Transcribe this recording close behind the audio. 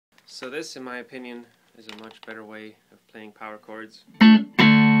So this, in my opinion, is a much better way of playing power chords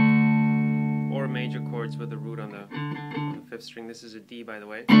or major chords with the root on the 5th string. This is a D, by the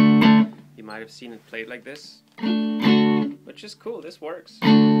way. You might have seen it played like this, which is cool. This works,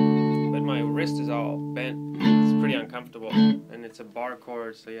 but my wrist is all bent. It's pretty uncomfortable, and it's a bar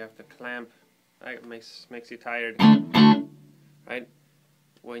chord, so you have to clamp. It makes you tired, right?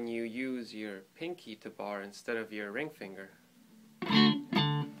 When you use your pinky to bar instead of your ring finger,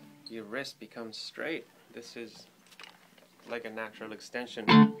 your wrist becomes straight. This is like a natural extension.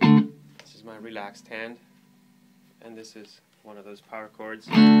 This is my relaxed hand, and this is one of those power chords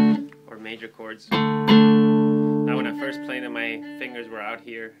or major chords. Now when I first played them, my fingers were out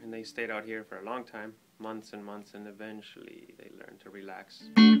here, and they stayed out here for a long time, months and months, and eventually they learned to relax.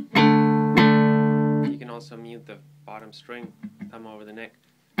 You can also mute the bottom string, thumb over the neck.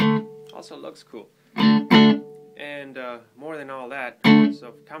 Also looks cool. And more than all that,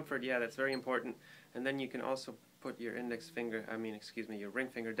 so comfort, yeah, that's very important. And then you can also put your your ring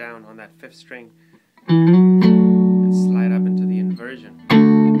finger down on that 5th string and slide up into the inversion.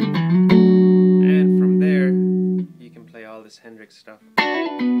 And from there, you can play all this Hendrix stuff.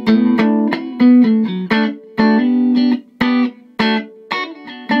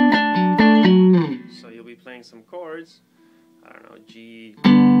 So you'll be playing some chords, I don't know, G,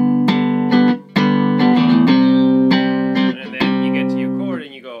 and then you get to your chord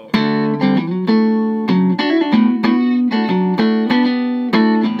and you go.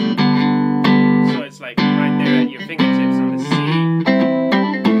 So it's like right there at your fingertips on the C.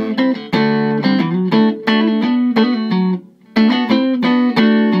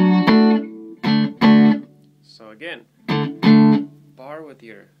 So again, bar with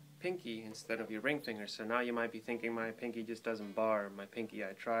your pinky instead of your ring finger. So now you might be thinking, my pinky just doesn't bar. My pinky,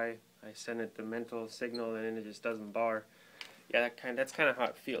 I send it the mental signal and then it just doesn't bar. Yeah, that's kind of how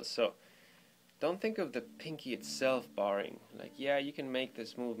it feels. So don't think of the pinky itself barring. Like, yeah, you can make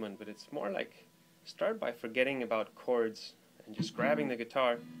this movement, but it's more like start by forgetting about chords and just grabbing the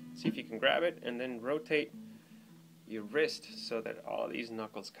guitar. See if you can grab it and then rotate your wrist so that all these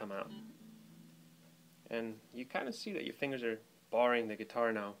knuckles come out. And you kind of see that your fingers are barring the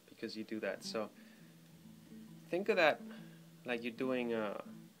guitar now because you do that. So think of that like you're doing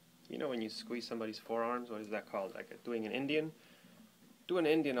you know, when you squeeze somebody's forearms, what is that called? Like doing an Indian? Do an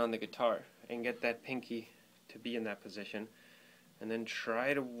Indian on the guitar and get that pinky to be in that position, and then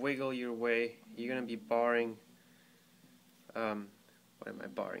try to wiggle your way. You're going to be barring, what am I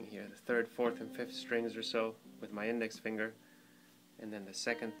barring here? The 3rd, 4th, and 5th strings or so with my index finger, and then the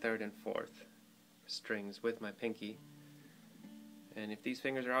 2nd, 3rd, and 4th strings with my pinky. And if these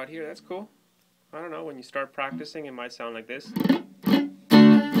fingers are out here, that's cool. I don't know, when you start practicing, it might sound like this.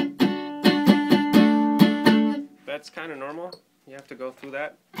 That's kind of normal. You have to go through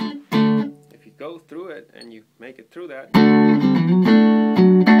that. If you go through it and you make it through that,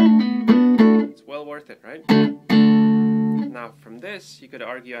 it's well worth it, right? Now from this, you could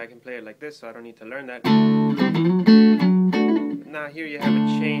argue I can play it like this, so I don't need to learn that. But now here you have a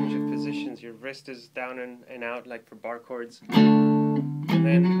change of positions. Your wrist is down and out like for bar chords. And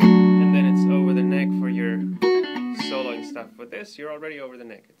then it's over the neck for your soloing stuff. With this, you're already over the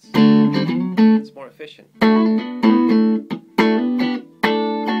neck. It's more efficient.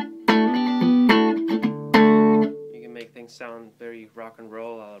 You can make things sound very rock and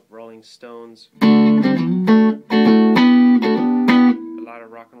roll, Rolling Stones. A lot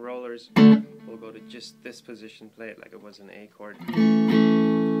of rock and rollers will go to just this position, play it like it was an A chord, and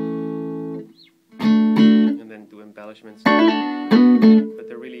then do embellishments. But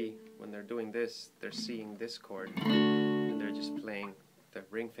they're really, when they're doing this, they're seeing this chord and they're just playing the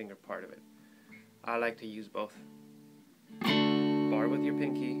ring finger part of it. I like to use both. Bar with your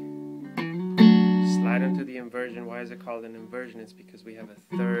pinky, slide into the inversion. Why is it called an inversion? It's because we have a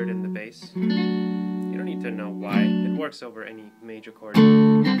 3rd in the bass. You don't need to know why. It works over any major chord.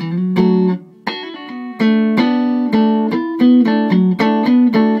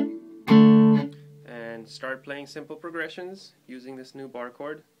 And start playing simple progressions using this new bar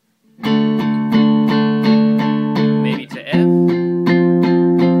chord. Maybe to F,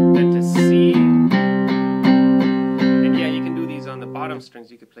 then to C. And yeah, you can do these on the bottom strings.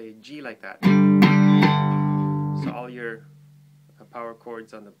 You could play a G like that. So all your power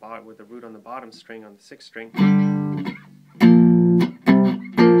chords on the bottom with the root on the bottom string on the 6th string,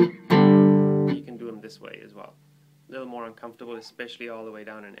 you can do them this way as well. A little more uncomfortable, especially all the way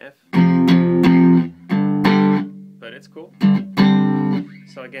down in F. But it's cool.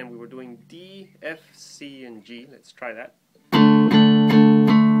 So again, we were doing D, F, C, and G. Let's try that.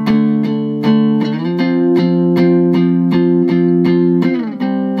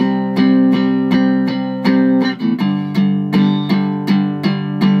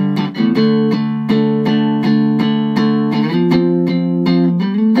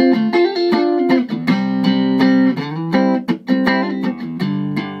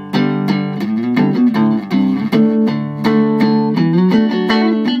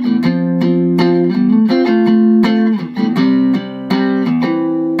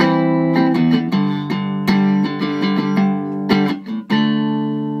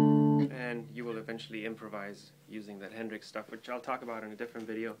 eventually improvise using that Hendrix stuff, which I'll talk about in a different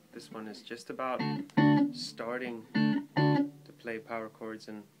video. This one is just about starting to play power chords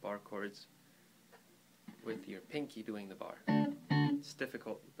and bar chords with your pinky doing the bar. It's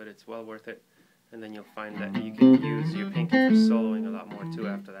difficult, but it's well worth it. And then you'll find that you can use your pinky for soloing a lot more too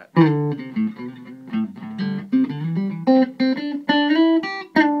after that.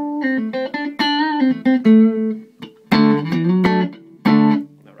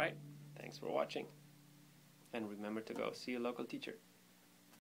 Alright, thanks for watching. And remember to go see a local teacher.